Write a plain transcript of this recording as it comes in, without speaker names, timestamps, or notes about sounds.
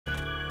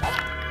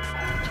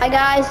Hi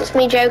guys, it's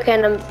me Joker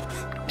and I'm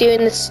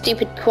doing this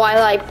stupid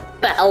Twilight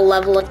Battle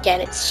level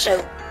again. It's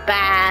so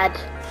bad.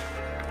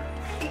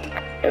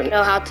 I don't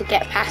know how to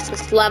get past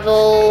this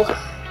level.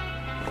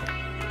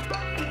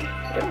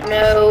 I don't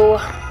know.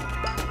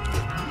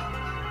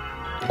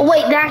 Oh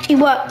wait, that actually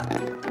worked.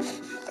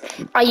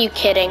 Are you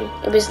kidding?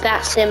 It was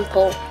that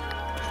simple.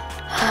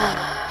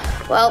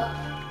 Well,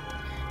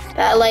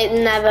 better late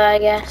than never, I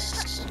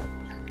guess.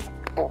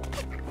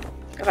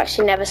 I've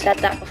actually never said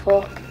that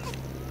before.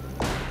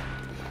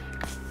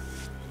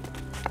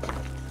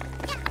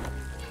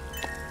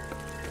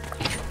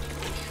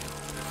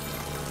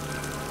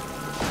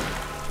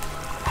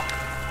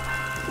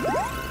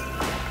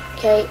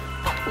 Okay,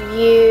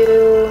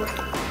 you...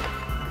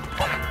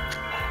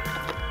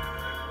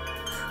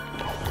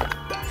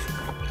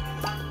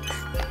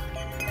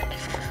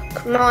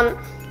 Come on.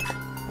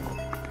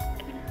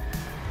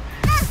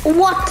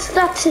 What?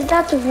 That's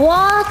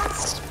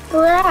what?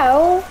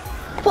 Bro?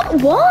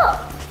 What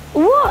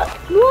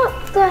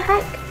the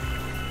heck?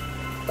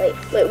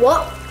 Wait,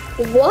 what?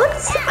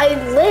 What? I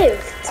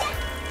lived.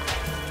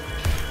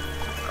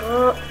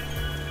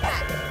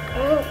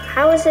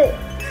 How is it?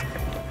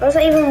 How's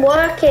that even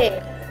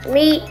working?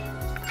 Me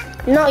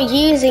not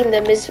using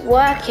them is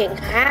working.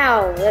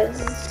 How?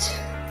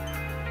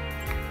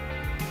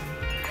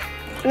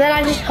 And then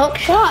I just hook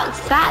shot.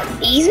 It's that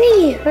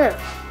easy? Huh.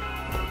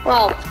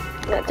 Well,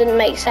 that didn't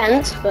make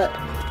sense, but...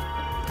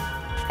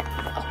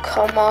 Oh,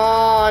 come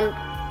on.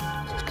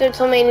 Just don't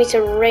tell me I need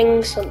to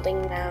ring something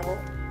now.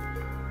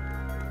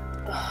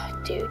 Oh, I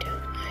do, don't I?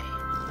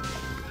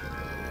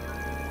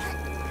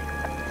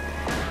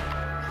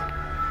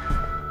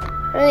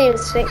 I don't even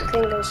think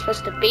I'm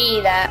supposed to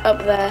be there, up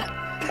there.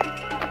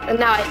 And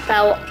now I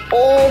fell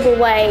all the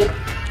way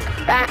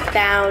back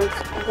down.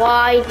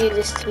 Why do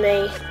this to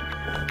me?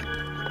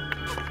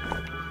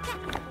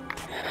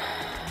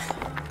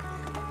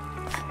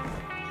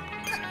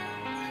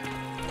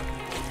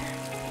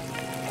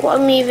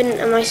 What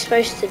am I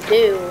supposed to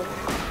do?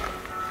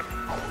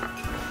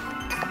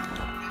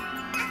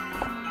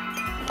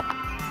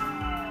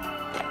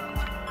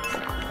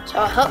 So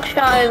I hook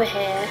shot over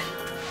here.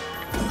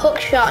 Hook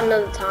shot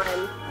another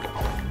time.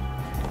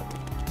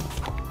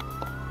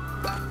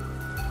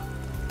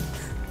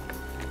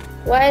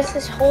 Where's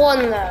this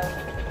horn though?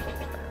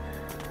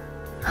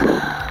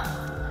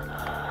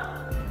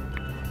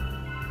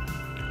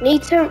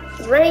 Need to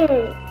ring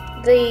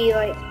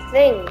the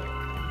thing.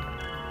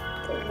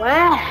 But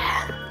where?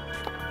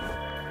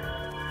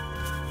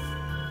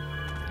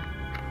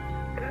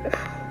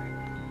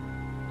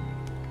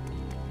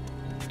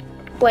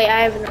 Wait,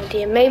 I have an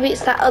idea. Maybe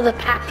it's that other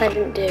path I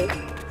didn't do.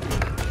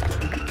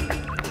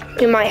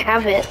 You might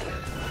have it.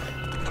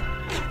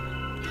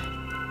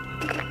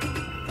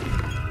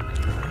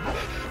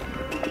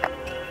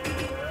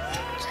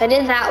 So I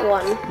did that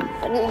one.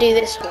 I didn't do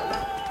this one.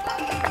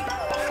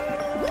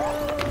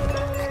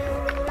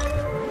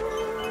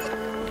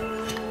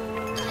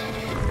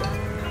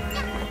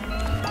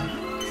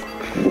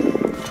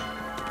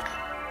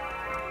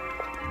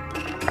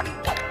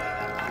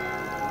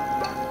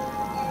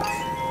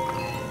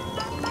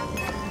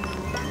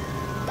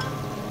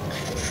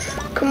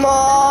 Come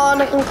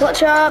on, I can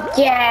clutch up.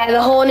 Yeah,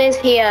 the horn is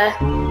here.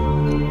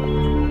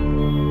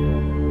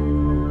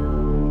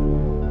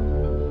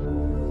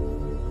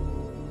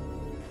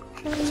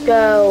 Let's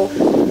go.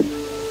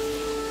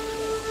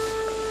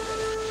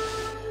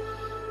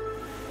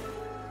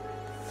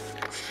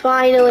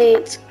 Finally,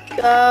 let's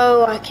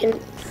go. I can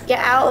get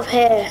out of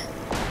here.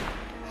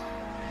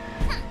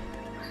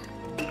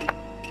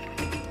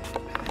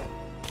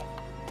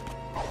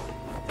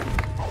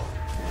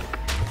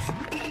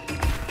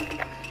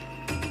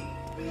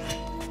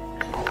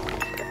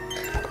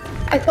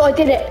 I thought I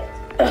did it.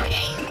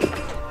 Okay.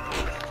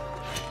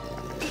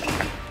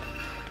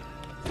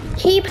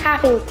 Keep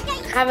having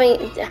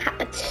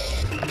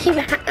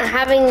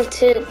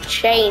to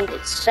change.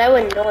 It's so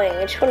annoying.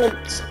 I just want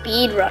to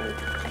speed run.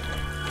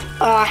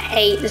 Oh, I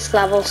hate this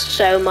level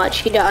so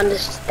much. You don't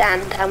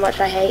understand how much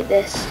I hate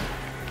this.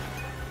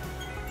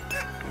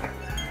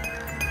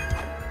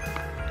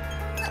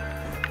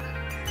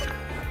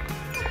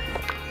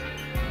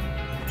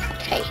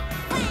 Okay,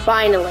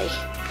 finally,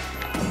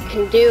 I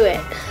can do it.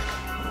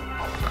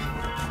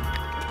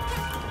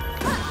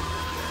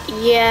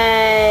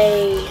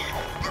 Yay!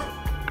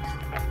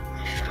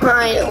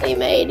 Finally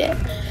made it.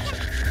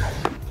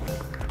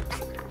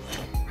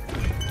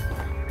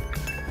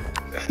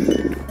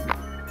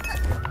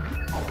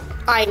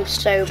 I'm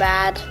so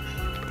bad.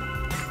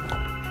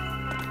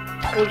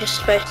 I'm just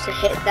supposed to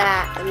hit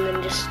that and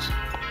then just...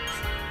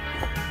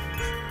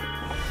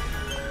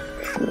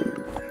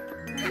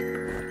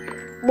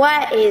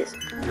 Where is...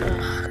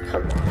 Ugh,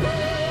 come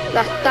on.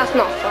 That's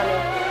not funny.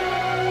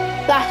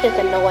 That's just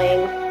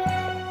annoying.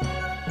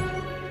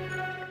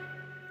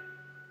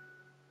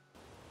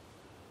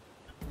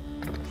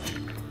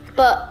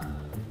 But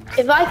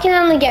if I can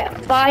only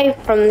get 5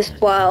 from this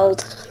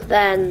world,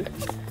 then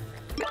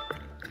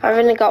I've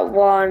only got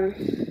 1.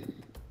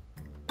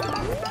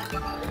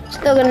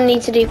 Still gonna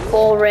need to do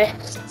 4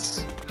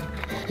 rifts.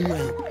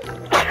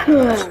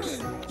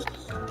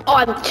 Oh,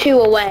 I'm 2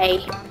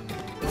 away.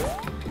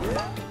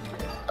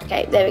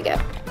 Okay, there we go.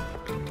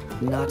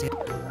 Not it.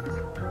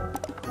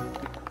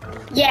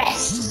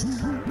 Yes!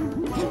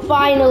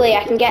 Finally,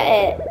 I can get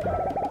it.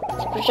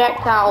 It's a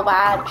projectile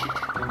badge.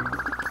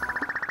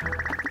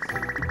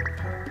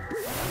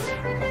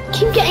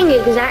 Keep getting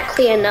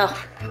exactly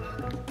enough.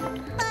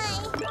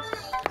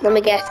 Let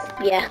me guess.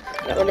 Yeah,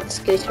 got rid of the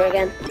scooter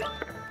again.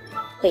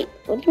 Wait,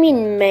 what do you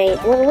mean, mate?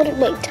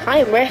 Wait,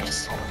 time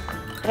rifts?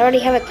 I already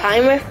have a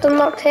time rift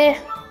unlocked here.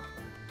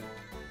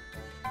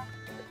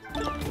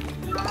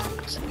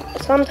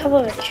 It's on top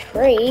of a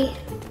tree.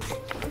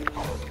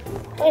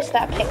 Where's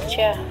that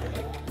picture?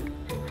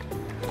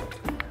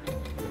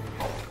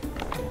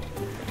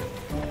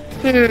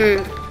 I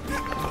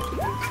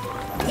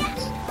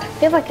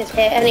feel like it's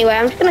here. Anyway,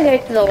 I'm just gonna go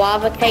to the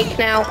lava cake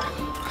now.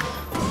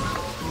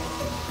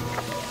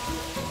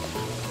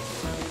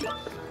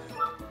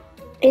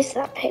 Is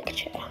that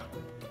picture?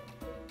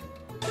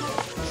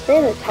 It's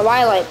near the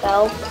Twilight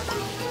Bell.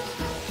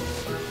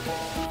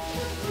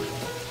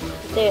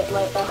 I'll do it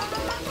later.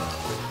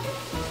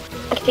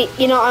 Actually,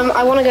 you know,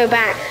 I want to go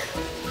back.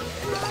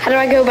 How do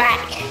I go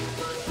back?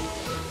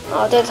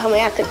 Oh, don't tell me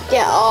I have to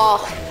get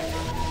off.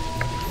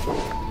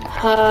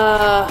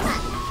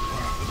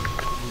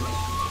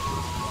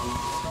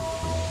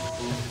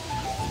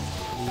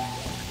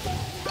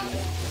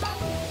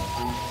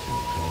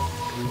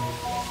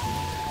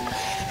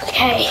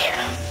 Okay.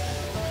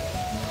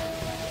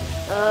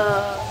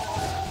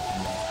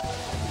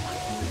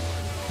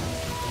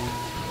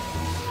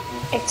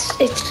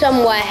 It's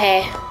somewhere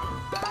here.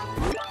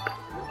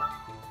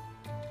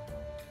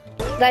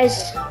 That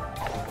is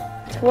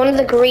one of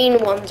the green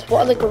ones.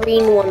 What are the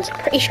green ones?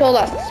 Pretty sure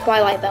that's the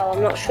Twilight Bell.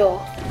 I'm not sure.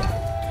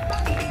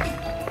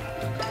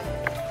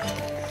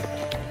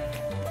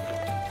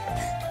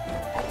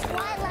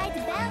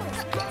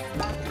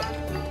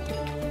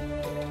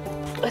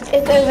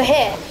 It's over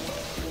here.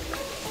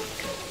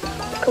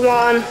 Come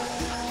on.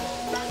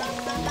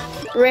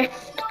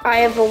 Rift, I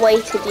have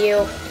awaited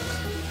you.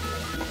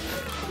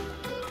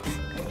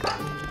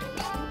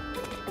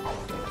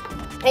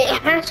 It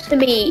has to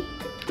be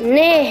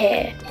near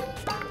here.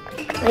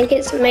 I think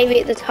it's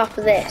maybe at the top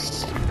of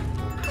this.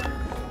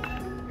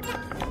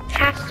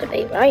 Has to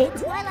be, right?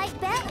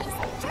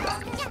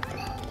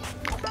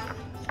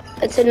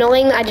 It's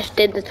annoying that I just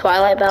did the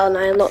Twilight Bell and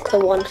I unlocked the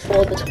one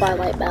for the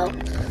Twilight Bell.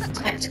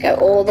 So I have to go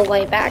all the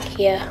way back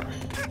here.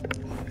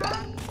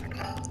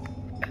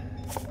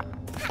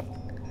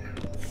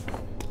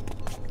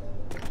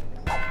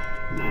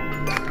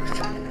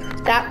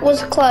 That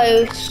was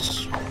close.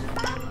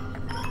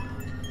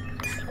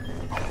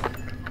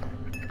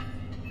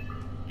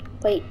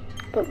 Wait,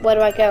 but where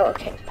do I go?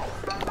 Okay.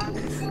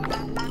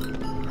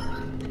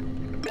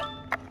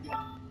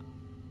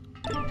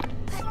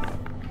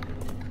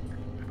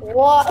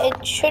 What?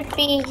 It should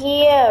be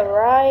here,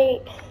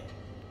 right?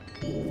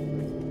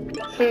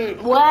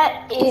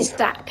 Where is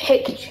that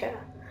picture?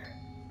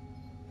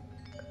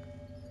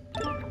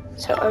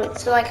 So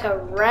it's like a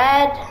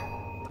red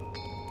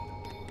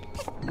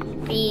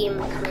beam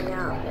coming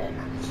out of it.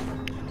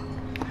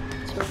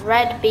 It's a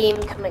red beam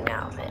coming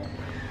out of it.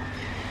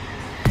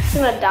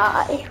 I'm gonna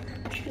die.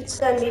 Should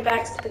send me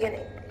back to the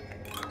beginning.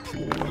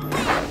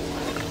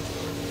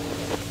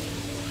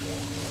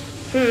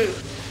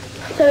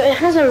 So it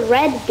has a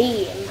red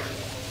beam.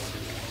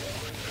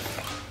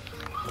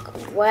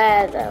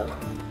 Where though?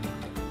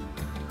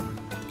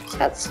 So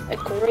that's a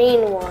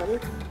green one.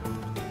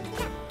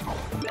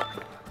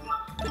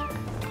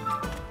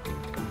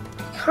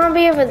 Can't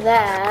be over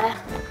there.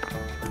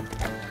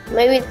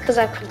 Maybe it's because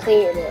I've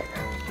completed it.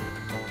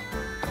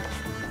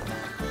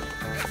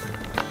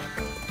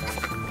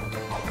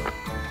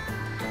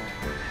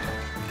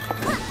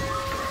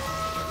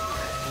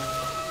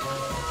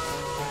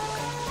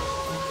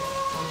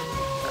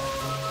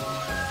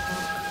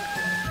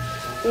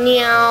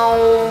 Meow.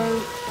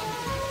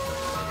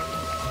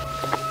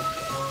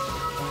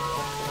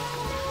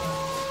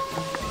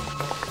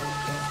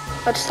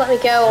 Oh, just let me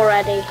go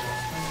already.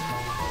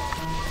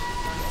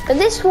 But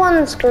this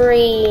one's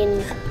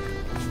green.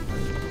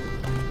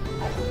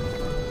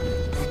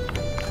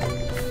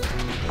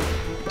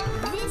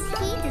 This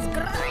heat is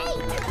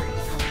great.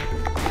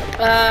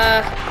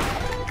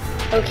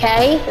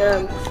 Okay.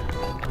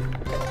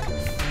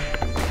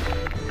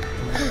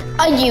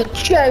 Are you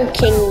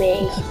joking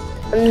me?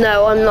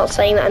 No, I'm not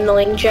saying that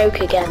annoying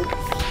joke again.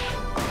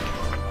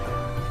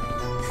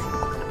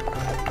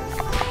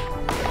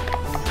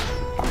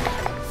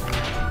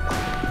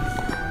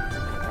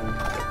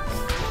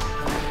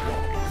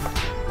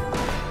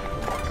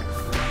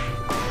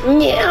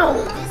 Meow.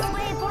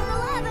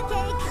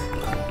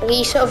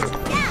 You sort of.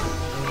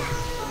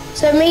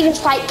 So me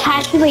just like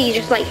casually,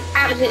 just like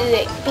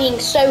absolutely being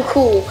so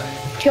cool,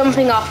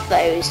 jumping off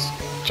those,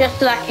 just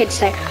so that I could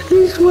say,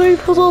 "This way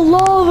for the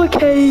lava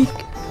cake."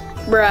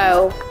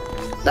 Bro,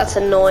 that's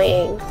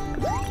annoying.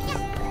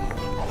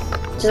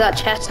 Does that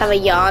chest have a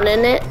yarn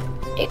in it?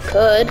 It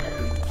could.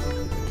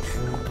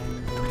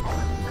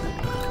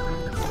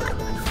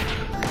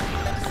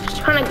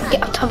 trying to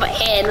get on top of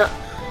here, not...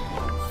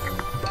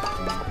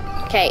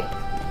 Okay.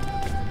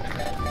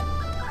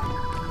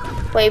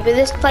 Wait, but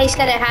this place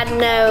said it had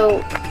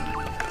no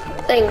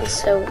things,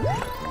 so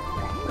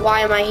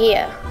why am I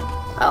here?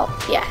 Oh,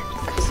 yeah,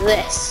 because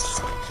this.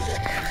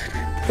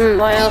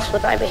 Why else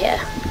would I be here?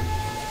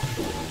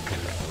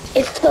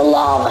 It's the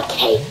lava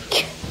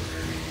cake.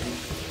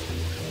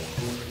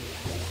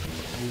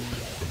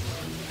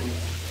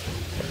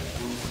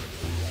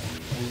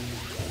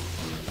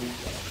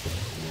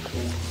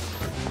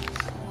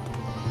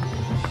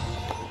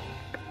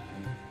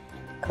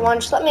 Come on,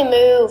 just let me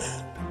move.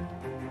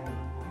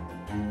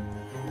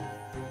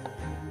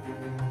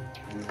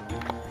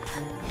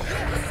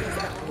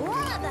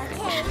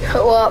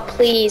 Well,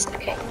 please.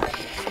 Okay.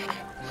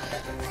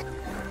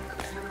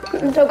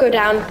 Don't go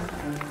down.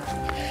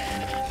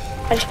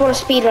 I just want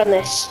to speedrun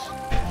this.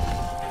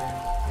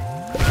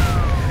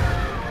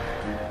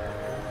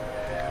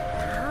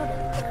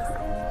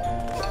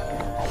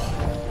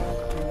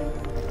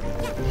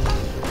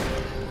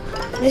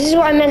 This is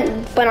what I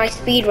meant when I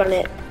speedrun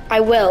it. I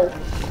will.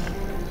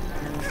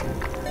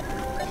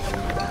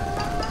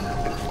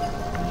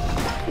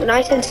 When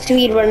I said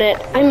speedrun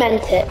it, I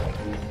meant it.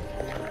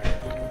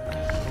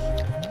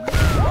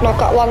 Not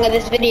got long of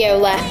this video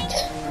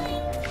left.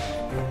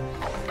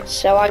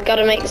 So I've got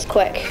to make this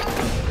quick.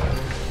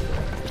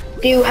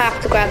 Do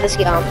have to grab this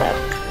yarn though.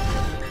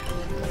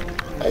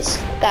 Because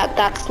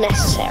that's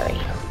necessary.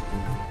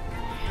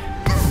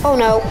 Oh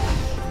no.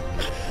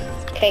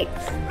 Okay.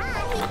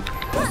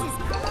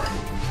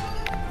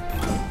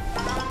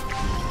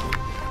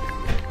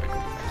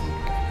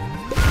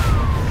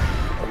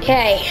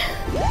 Okay.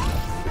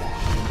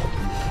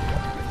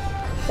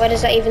 Where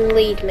does that even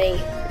lead me?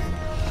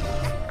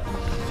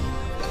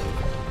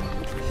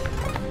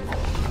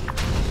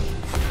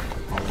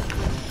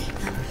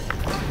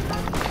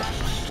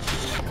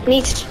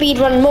 Need to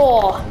speedrun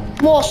more.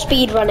 More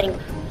speedrunning.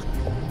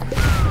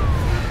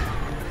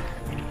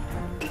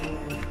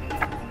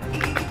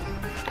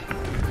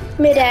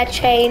 Mid-air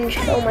change.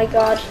 Oh my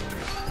god.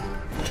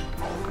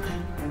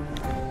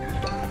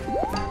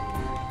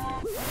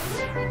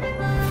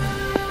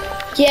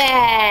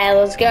 Yeah,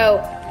 let's go.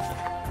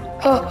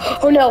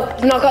 Oh no,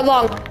 I've not got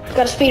long. I've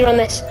got to speedrun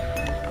this.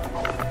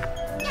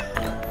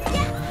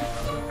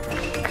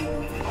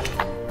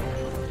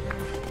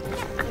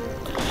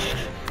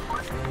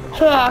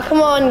 Oh,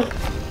 come on.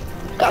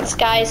 Got this,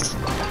 guys.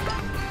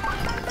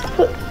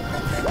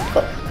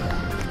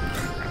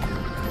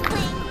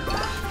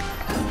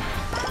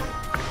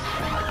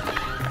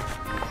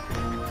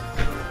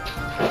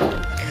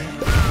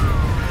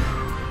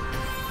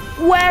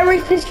 Where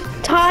is this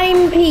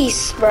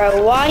timepiece,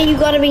 bro? Why you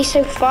gotta be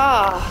so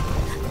far?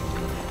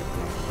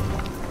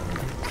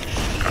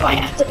 Oh, I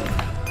have to...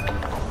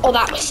 Oh,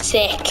 that was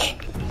sick.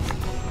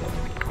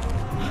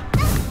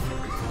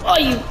 Are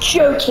you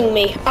joking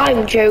me?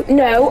 I'm joking.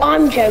 No,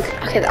 I'm joking.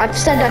 Okay, I've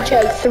said that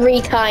joke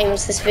 3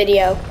 times this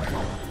video.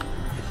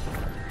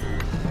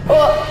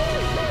 Oh,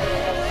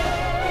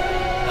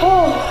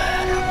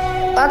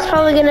 that's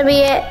probably gonna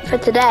be it for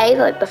today,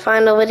 like the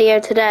final video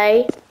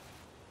today.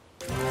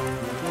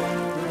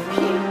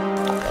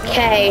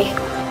 Okay.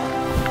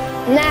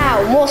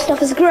 Now, more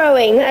stuff is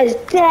growing. That is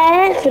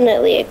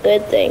definitely a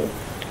good thing.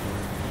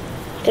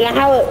 Don't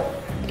know how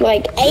it,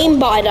 like,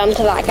 aimbotted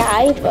onto that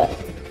guy, but...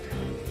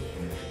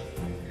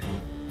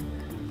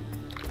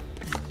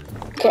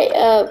 Okay,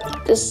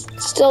 there's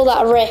still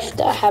that rift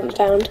that I haven't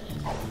found.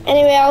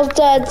 Anyway, I'll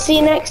see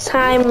you next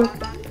time.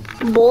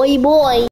 Boy.